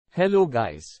Hello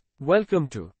guys. Welcome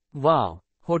to Wow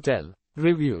Hotel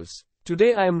Reviews.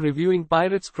 Today I am reviewing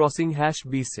Pirates Crossing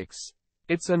B6.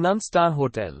 It's a non-star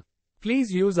hotel.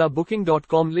 Please use our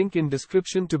booking.com link in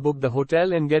description to book the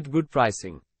hotel and get good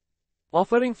pricing.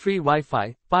 Offering free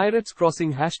Wi-Fi, Pirates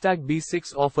Crossing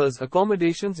B6 offers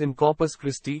accommodations in Corpus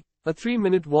Christi, a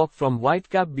 3-minute walk from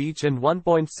Whitecap Beach and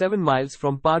 1.7 miles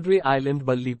from Padre Island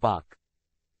Balli Park.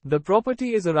 The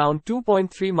property is around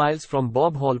 2.3 miles from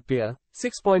Bob Hall Pier,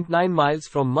 6.9 miles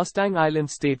from Mustang Island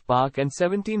State Park and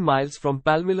 17 miles from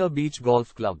Palmilla Beach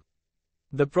Golf Club.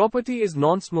 The property is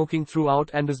non-smoking throughout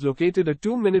and is located a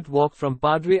 2-minute walk from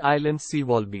Padre Island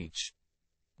Seawall Beach.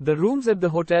 The rooms at the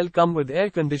hotel come with air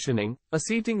conditioning, a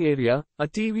seating area, a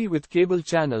TV with cable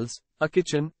channels, a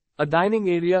kitchen, a dining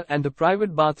area and a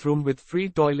private bathroom with free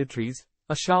toiletries,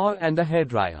 a shower and a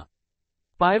hairdryer.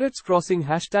 Pirates Crossing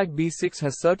B6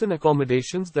 has certain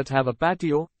accommodations that have a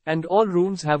patio, and all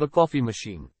rooms have a coffee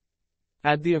machine.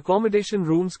 The accommodation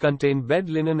rooms contain bed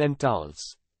linen and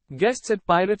towels. Guests at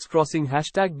Pirates Crossing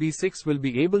B6 will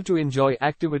be able to enjoy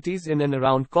activities in and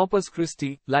around Corpus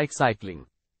Christi, like cycling.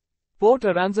 Port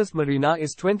Aransas Marina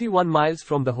is 21 miles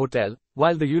from the hotel,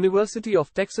 while the University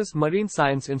of Texas Marine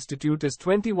Science Institute is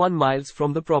 21 miles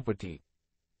from the property.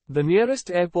 The nearest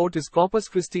airport is Corpus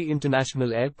Christi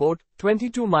International Airport,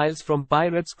 22 miles from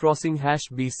Pirates Crossing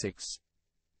B6.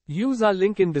 Use our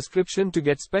link in description to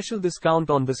get special discount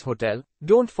on this hotel.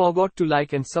 Don't forget to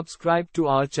like and subscribe to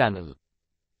our channel.